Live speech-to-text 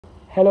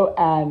Hello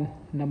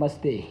and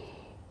नमस्ते।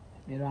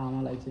 मेरो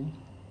आमालाई चाहिँ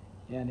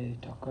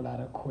यहाँनिर टक्क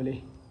लाएर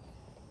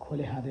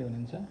खोले खाँदै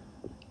हुनुहुन्छ।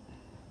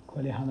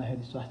 खोले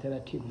खाँदाखेरि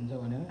स्वास्थ्यलाई ठिक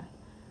हुन्छ भनेर।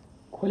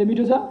 खोले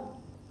मिठो छ?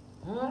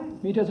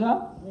 मिठो छ?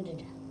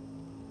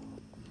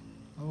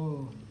 हो,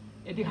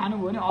 यति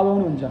खानुभयो भने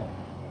अलाउनुहुन्छ।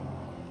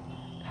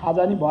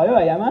 खाजा नि भयो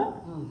है आमा?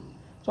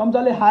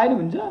 चम्चाले खाए नि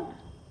हुन्छ?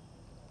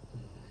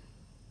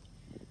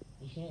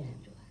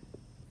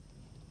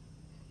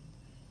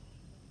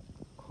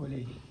 खोले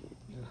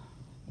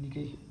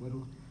निकै बरु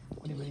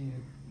कुनै पनि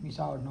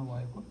मिसावट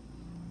नभएको।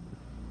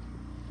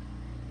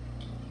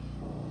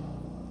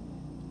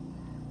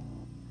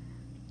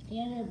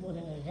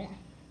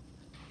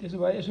 त्यसो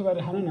भए यसो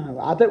गरेर खानु न।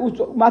 हातै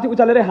माथि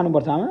उचालेरै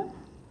खानुपर्छ आमा।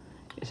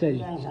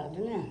 यसरी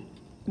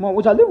म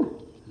उचालिदिउँ?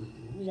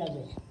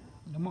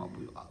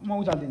 म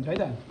उचालिदिन्छु है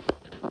त।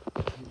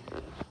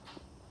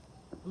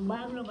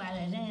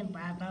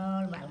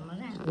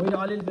 होइन,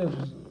 अलिअलि त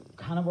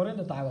खानु पऱ्यो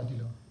नि त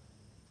तागतिलो।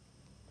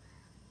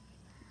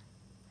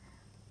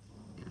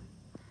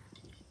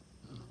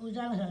 म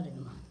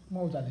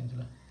उचालिदिन्छु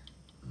ल।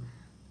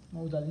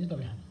 म उचालिदिन्छु,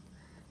 तपाईँ खानु।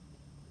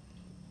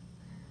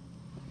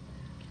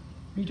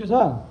 मिठो छ?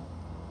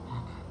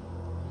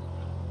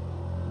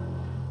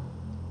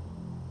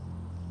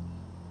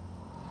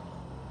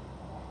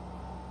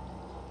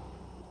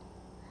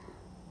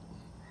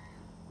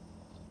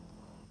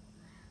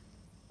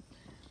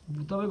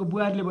 तपाईँको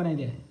बुहारीले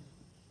बनाइदिए?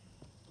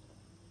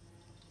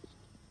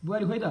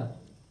 बुहारी खोइ त?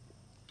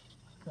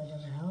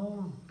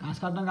 घाँस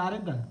काट्न गएको अरे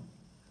नि त।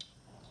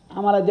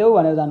 आमालाई देऊ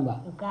भनेर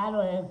जानुभयो।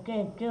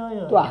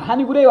 त्यो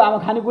खानेकुरै हो आमा,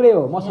 खानेकुरै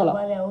हो। मसला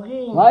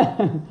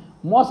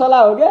मसला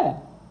हो क्या।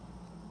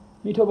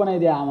 मिठो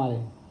बनाइदिए आमाले।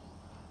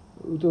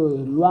 त्यो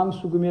ल्वाङ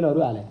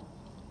सुकुमेलहरू हाले।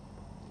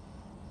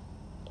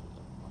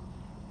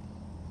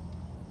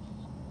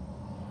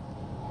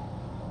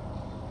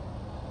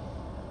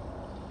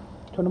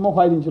 छोड्नु, म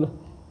खुवाइदिन्छु ल।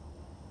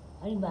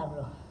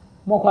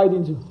 म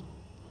खुवाइदिन्छु।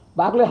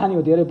 बाक्लै खाने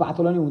हो, धेरै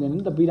पातलो नि हुँदैन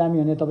नि त। बिरामी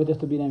हो भने तपाईँ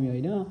त्यस्तो बिरामी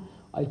होइन।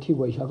 अहिले ठिक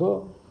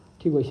भइसक्यो,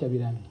 ठिक भइसक्यो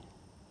बिरामी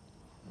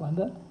भन्छ।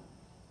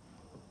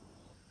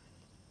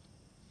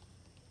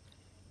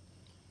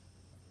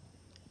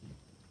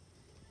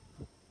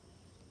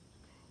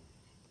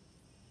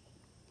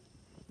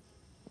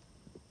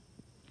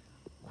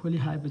 खोले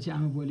खाएपछि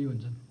आमा बलियो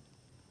हुन्छन्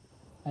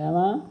है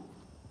आमा?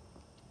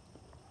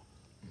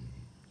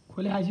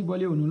 खोले खाएपछि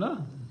बलियो हुनु ल।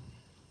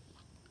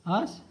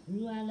 हस्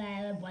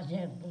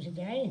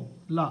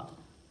ल,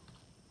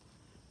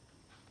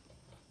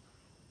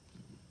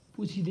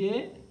 पुछिदिए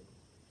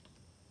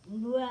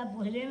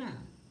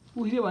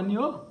पुछिदियो भन्ने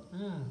हो।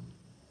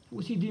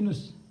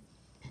 पुछिदिनुहोस्।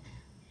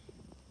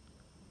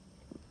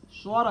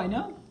 सर होइन?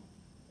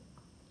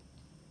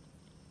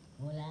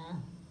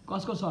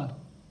 कसको सर?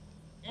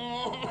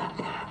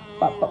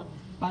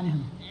 पानी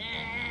खानु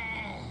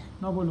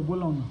नबोल्नु,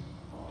 बोलाउनु।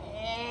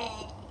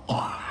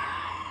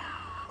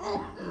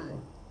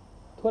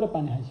 थोरै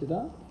पानी खाइछु त।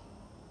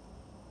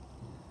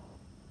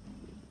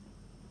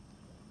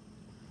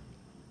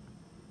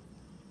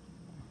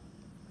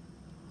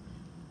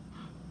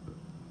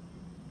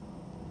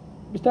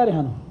 बिस्तारै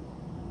खानु।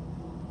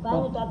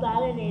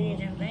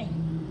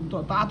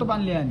 तातो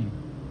पानी ल्याए नि।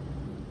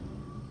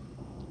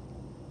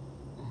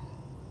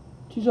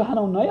 चिसो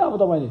खानुहुन्न है अब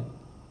तपाईँले?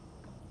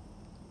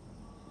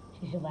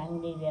 चिसो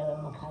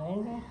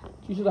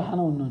त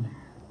खानुहुन्न नि।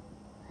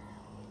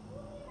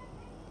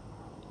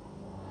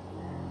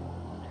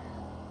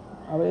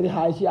 अब यदि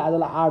खाएपछि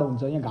आजलाई आड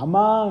हुन्छ। यहाँ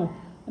घाममा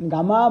अनि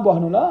घाममा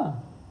बस्नु ल।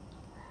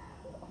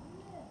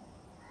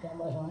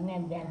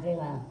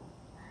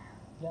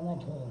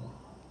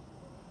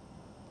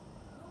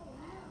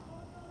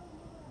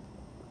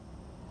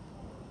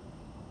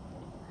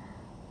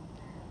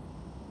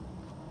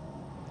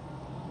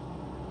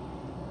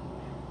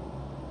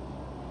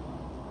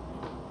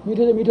 मिठो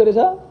चाहिँ मिठो रहेछ।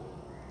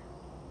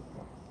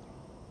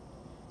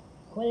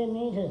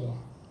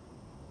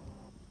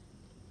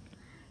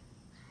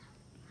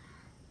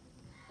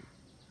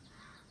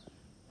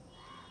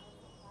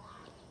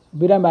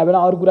 बिरामी भयो भने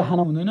अरू कुरा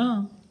खानु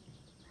हुँदैन।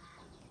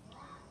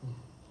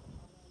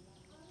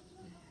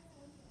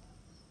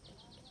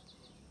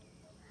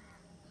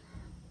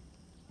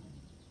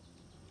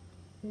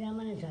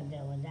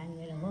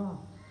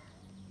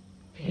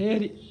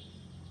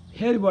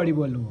 फेरि बढी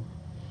बोल्नु हो।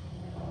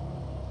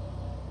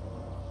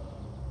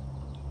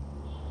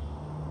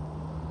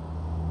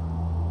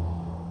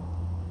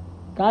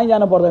 कहीँ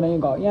जानु पर्दैन।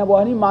 यहाँ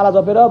बस्यो नि, माला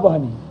जपेर बस्यो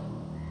नि।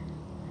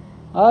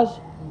 हस्,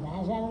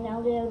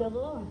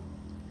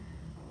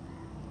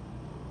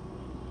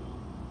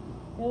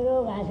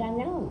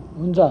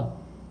 हुन्छ।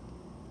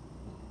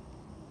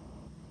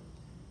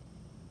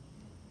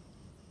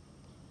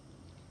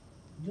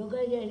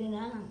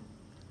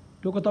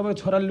 डोको तपाईँको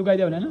छोराले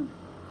लुगाइदियो भने होइन?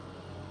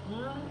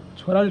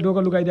 छोराले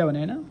डोको लुगाइदियो भने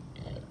होइन?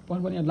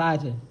 पनि यहाँ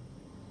लाएछ।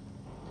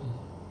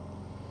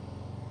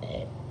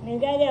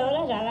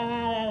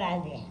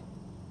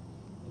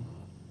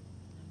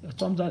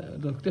 चम्चा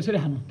त्यसरी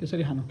खानु,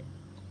 त्यसरी खानु।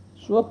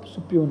 सोप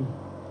सुपिउनु।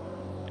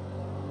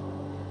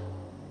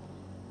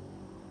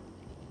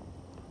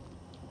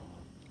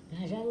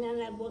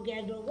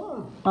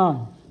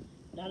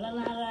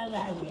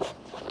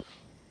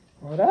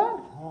 हो र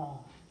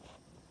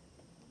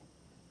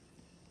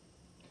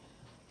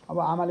अब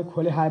आमाले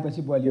खोले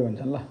खाएपछि बलियो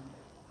हुन्छ ल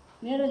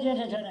मेरो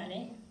जेठो छोराले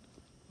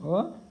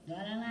हो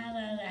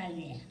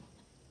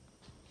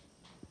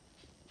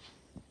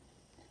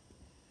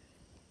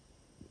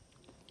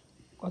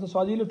कस्तो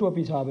सजिलो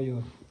टोपी छ अब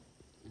यो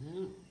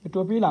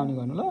टोपी लाउने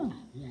गर्नु ल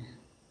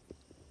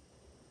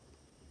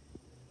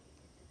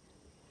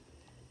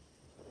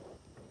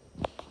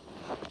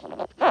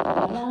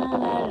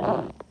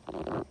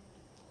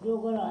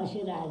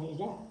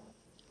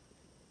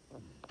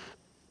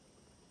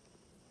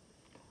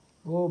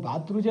हो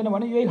भात रुचेन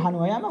भने यही खानु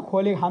है आमा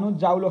खोले खानु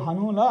जाउलो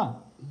खानु ल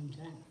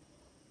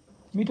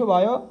मिठो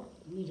भयो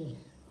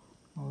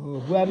हो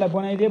बुहारीलाई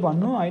बनाइदिए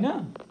भन्नु होइन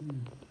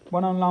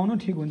बनाउनु लाउनु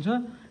ठिक हुन्छ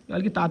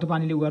अलिकति तातो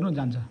पानीले गर्नु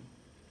जान्छ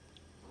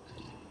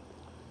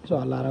यसो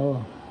हल्लाएर हो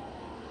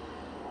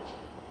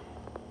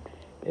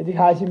यदि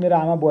खाएपछि मेरो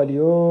आमा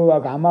बलियो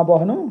घाममा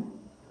बस्नु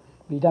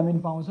भिटामिन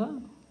पाउँछ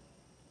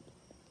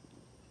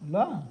ल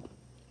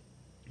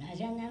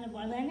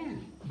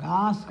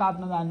घाँस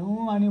काट्न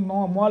जानु अनि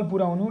मल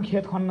पुर्याउनु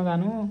खेत खन्न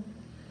जानु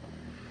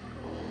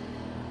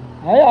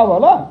है अब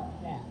ल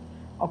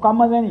अब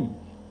काममा जाने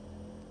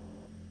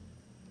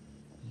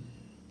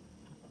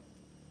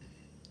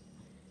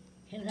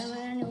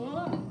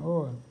हो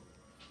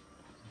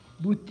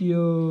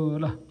बुझ्यो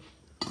ल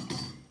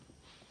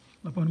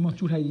ल पनि म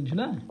चुठाइदिन्छु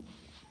ल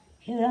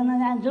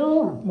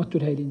म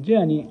चुठाइदिन्छु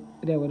अनि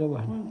त्यहाँबाट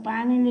भयो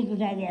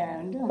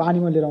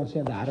पानीमा लिएर आउँछु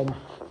यहाँ धारोमा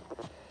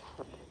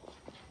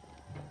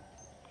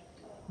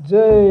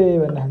जय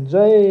भन्दा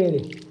जय रे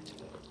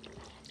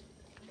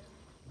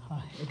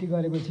यति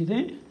गरेपछि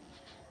चाहिँ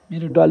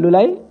मेरो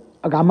डल्लुलाई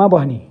घाममा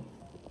बस्ने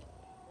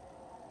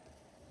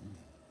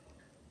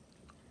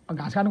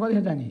घाँस खानु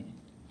कतिखेर जाने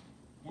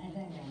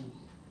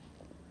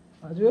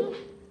हजुर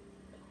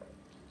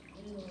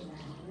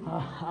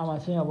आमा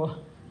चाहिँ अब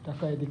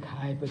टक्क यदि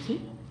खाएपछि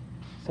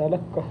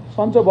सलक्क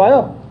सन्चो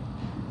भयो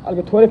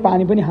अलिक थोरै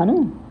पानी पनि खानु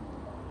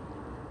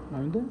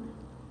त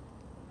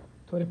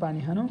थोरै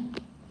पानी खानु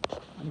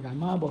अनि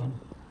घाममा बस्नु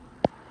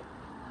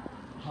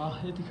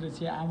यतिखेर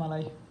चाहिँ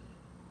आमालाई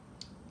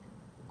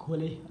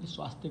खोले अलिक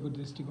स्वास्थ्यको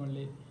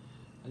दृष्टिकोणले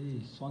अलि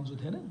सन्चो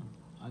थिएन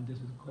अनि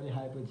त्यसपछि खोले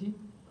खाएपछि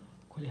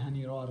खोले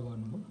खाने रहर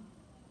गर्नुभयो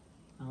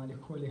आमाले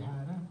खोले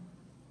खाएर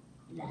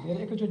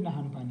धेरै एकैचोटि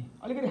नखानु पानी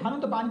अलिकति खानु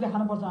त पानी त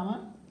खानुपर्छ आमा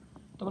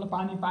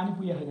तपाईँलाई पानी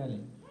पुगे छैन अहिले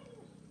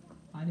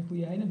पानी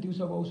पुगे होइन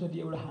दिउँसोको औषधि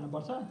एउटा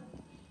खानुपर्छ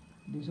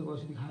दिउँसोको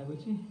औषधि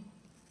खाएपछि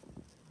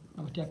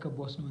अब ट्याक्क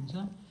बस्नुहुन्छ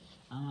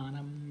आमा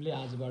आरामले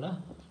आजबाट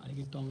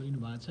अलिकति तम्रिनु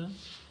भएको छ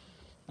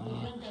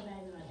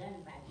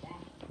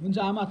हुन्छ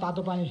आमा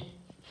तातो पानी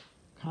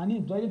खाने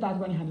जहिले तातो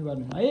पानी खाने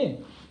गर्नु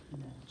है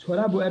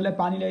छोरा बुहारीलाई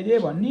पानी ल्याइदिए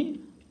भन्ने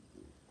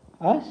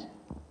हस्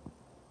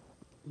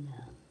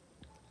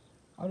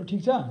अरू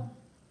ठिक छ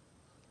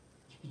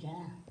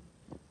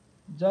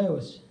जय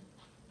होस्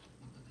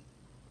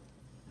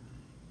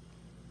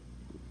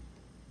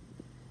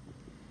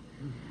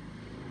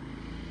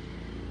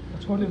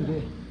छोडिदिनु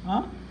दे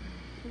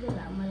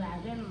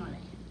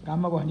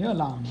घाममा बस्ने हो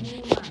लाउनु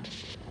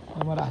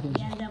म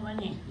राखिदिन्छु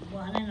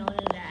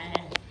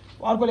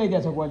अर्को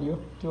ल्याइदिएछ बलियो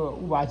त्यो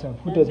ऊ भएको छ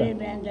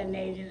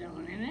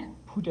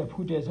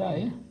फुटेछ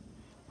है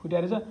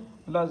फुटेर छ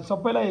ल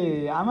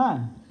सबैलाई आमा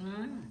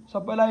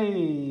सबैलाई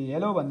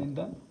हेलो भनिदिनु त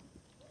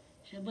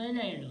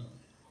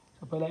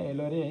सबैलाई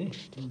हेलो अरे है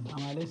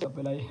आमाले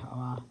सबैलाई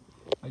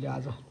अहिले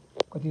आज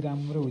कति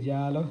राम्रो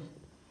उज्यालो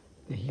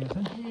देखिएको छ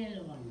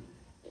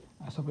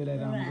सबैलाई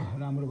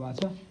राम्रो भएको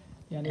छ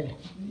यहाँनिर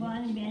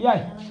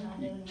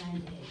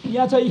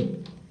यहाँ छ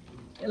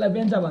यसलाई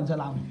बेन्चा भन्छ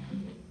लाउनु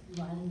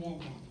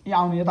यहाँ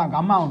आउनु यता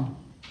घाममा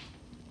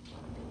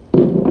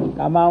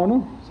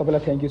आउनु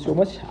सबैलाई थ्याङ्क यू सो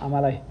मच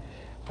आमालाई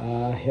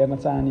हेर्न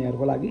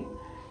चाहनेहरूको लागि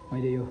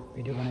मैले यो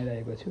भिडियो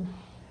बनाइरहेको छु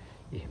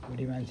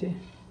बुढी मान्छे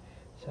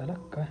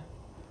सलक्क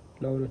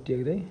लौरो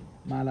टेक्दै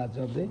माला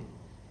जप्दै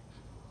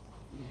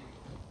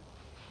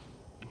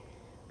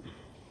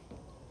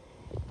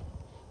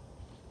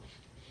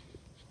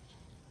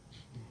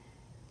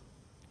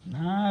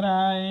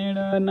नारायण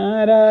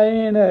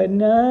नारायण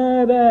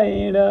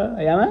नारायण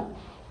आमा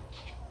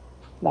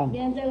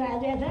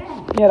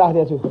यहाँ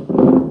राखिदिएको छु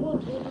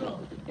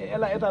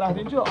यसलाई यता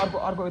राखिदिन्छु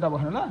अर्को यता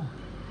बस्नु ल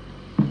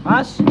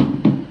हस्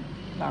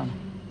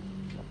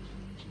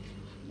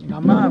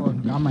घाममा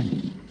बस्नु घाममा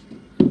नि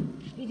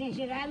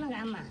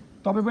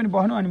तपाईँ पनि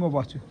बस्नु अनि म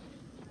बस्छु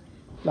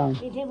ल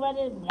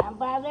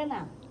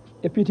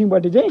ए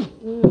पिठिङपट्टि चाहिँ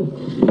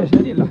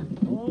यसरी ल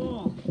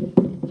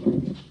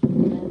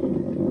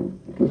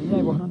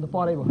यहीँ बस्नु नि त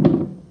परै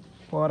बस्नु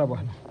पर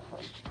बस्नु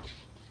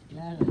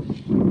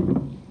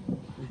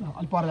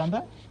अलि पर जान्छ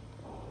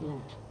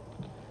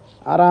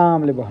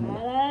आरामले बस्नु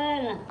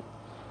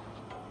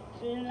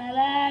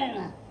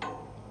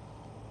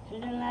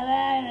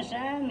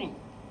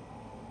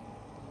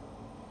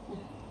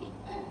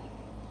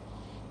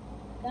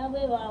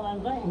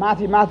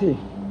माथि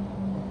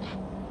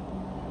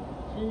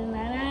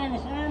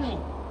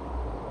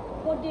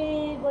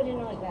कोटी कोटी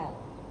नमस्कार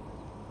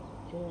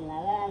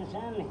सूर्यनारायण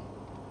स्वामी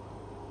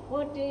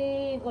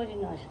कोटी कोटी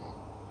नमस्कार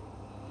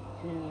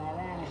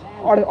सूर्यनारायण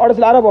स्वामी अडस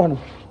लाएर बस्नु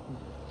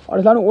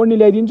अडस लानु ओढ्नी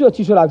ल्याइदिन्छु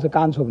चिसो लाग्छ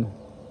कान छोप्नु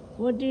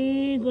कोटी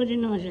कोटी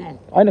नमस्कार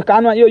होइन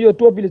कानमा यो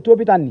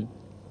टोपी तान्ने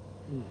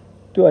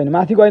त्यो होइन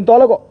माथि गयो भने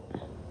तलको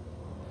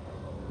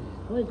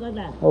खोइ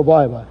कता हो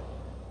भयो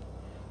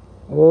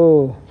हो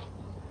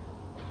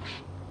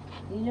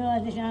हिजो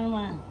अस्ति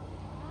सानोमा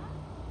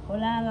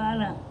खोला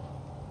गएर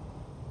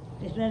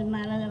त्यसपछि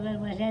माला गरेर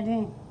बसेको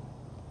थिएँ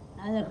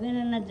आज किन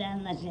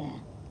नजान्न चाहिँ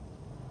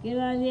के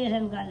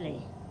गरिदिएछन् कसले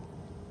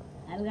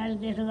हल्काले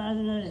त्यसो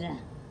गरिदिनु रहेछ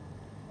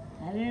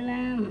हरे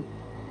राम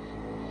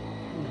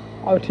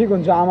अब ठिक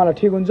हुन्छ आमालाई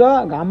ठिक हुन्छ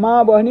घाममा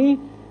बस्ने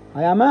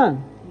है आमा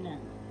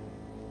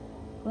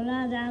खोला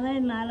जाँदै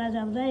माला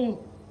जप्दै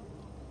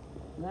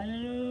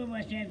गरेर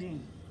बसेको थिएँ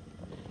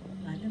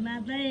भात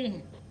मात्रै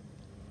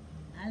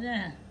आज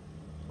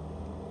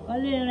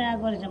कसले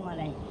हेराएको रहेछ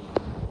मलाई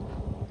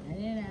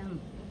हरे राम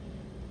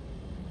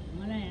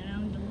मलाई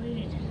हेराउनु त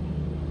गइरहेछ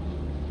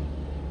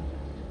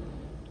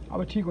अब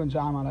ठिक हुन्छ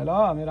आमालाई ल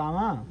मेरो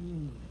आमा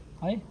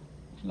है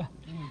ल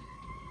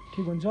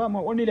ठिक हुन्छ म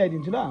ओढ्नी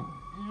ल्याइदिन्छु ल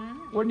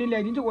ओढ्नी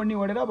ल्याइदिन्छु ओढ्नी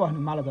ओढेर बस्नु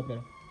माला जपेर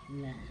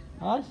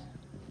हस्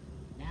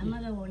घाममा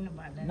त ओढ्नु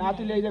पर्दैन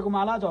नाति ल्याइदिएको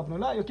माला जप्नु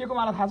ल यो के को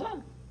माला थाहा छ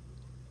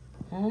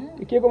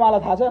यो के को माला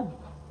थाहा छ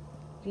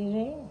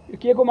यो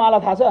के को माला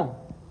थाहा छ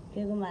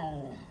के को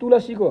माला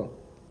तुलसीको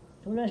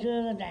तुलसीको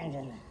त चाहिन्छ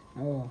ल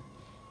हो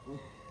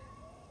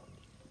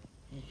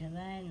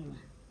त्यसलाई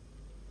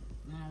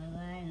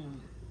नारायणलाई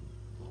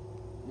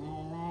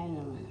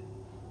नारायणलाई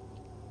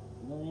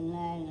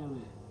गोविन्दलाई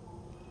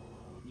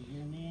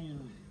विष्णुलाई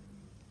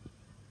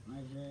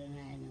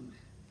मधुरलाई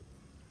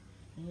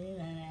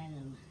श्रीधराय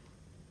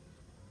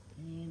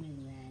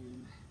श्रीमित्राय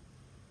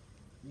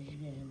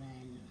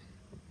विश्वेश्वराय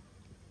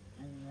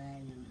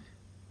अद्वैताय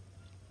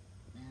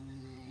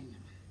रामाय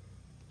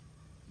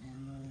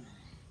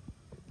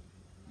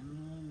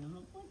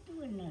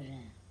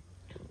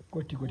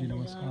कोटी कोटी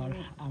नमस्कार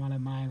आमालाई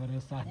माया गरेर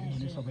साथ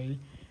दिने सबै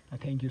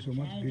thank you so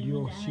much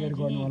video share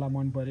गर्नु होला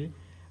मन परे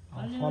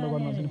फलो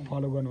गर्नु चाहिँ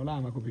फलो गर्नु होला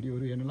आमाको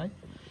भिडियोहरू हेर्नुलाई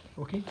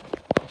ओके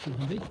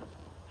भन्दै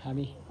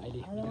हामी अहिले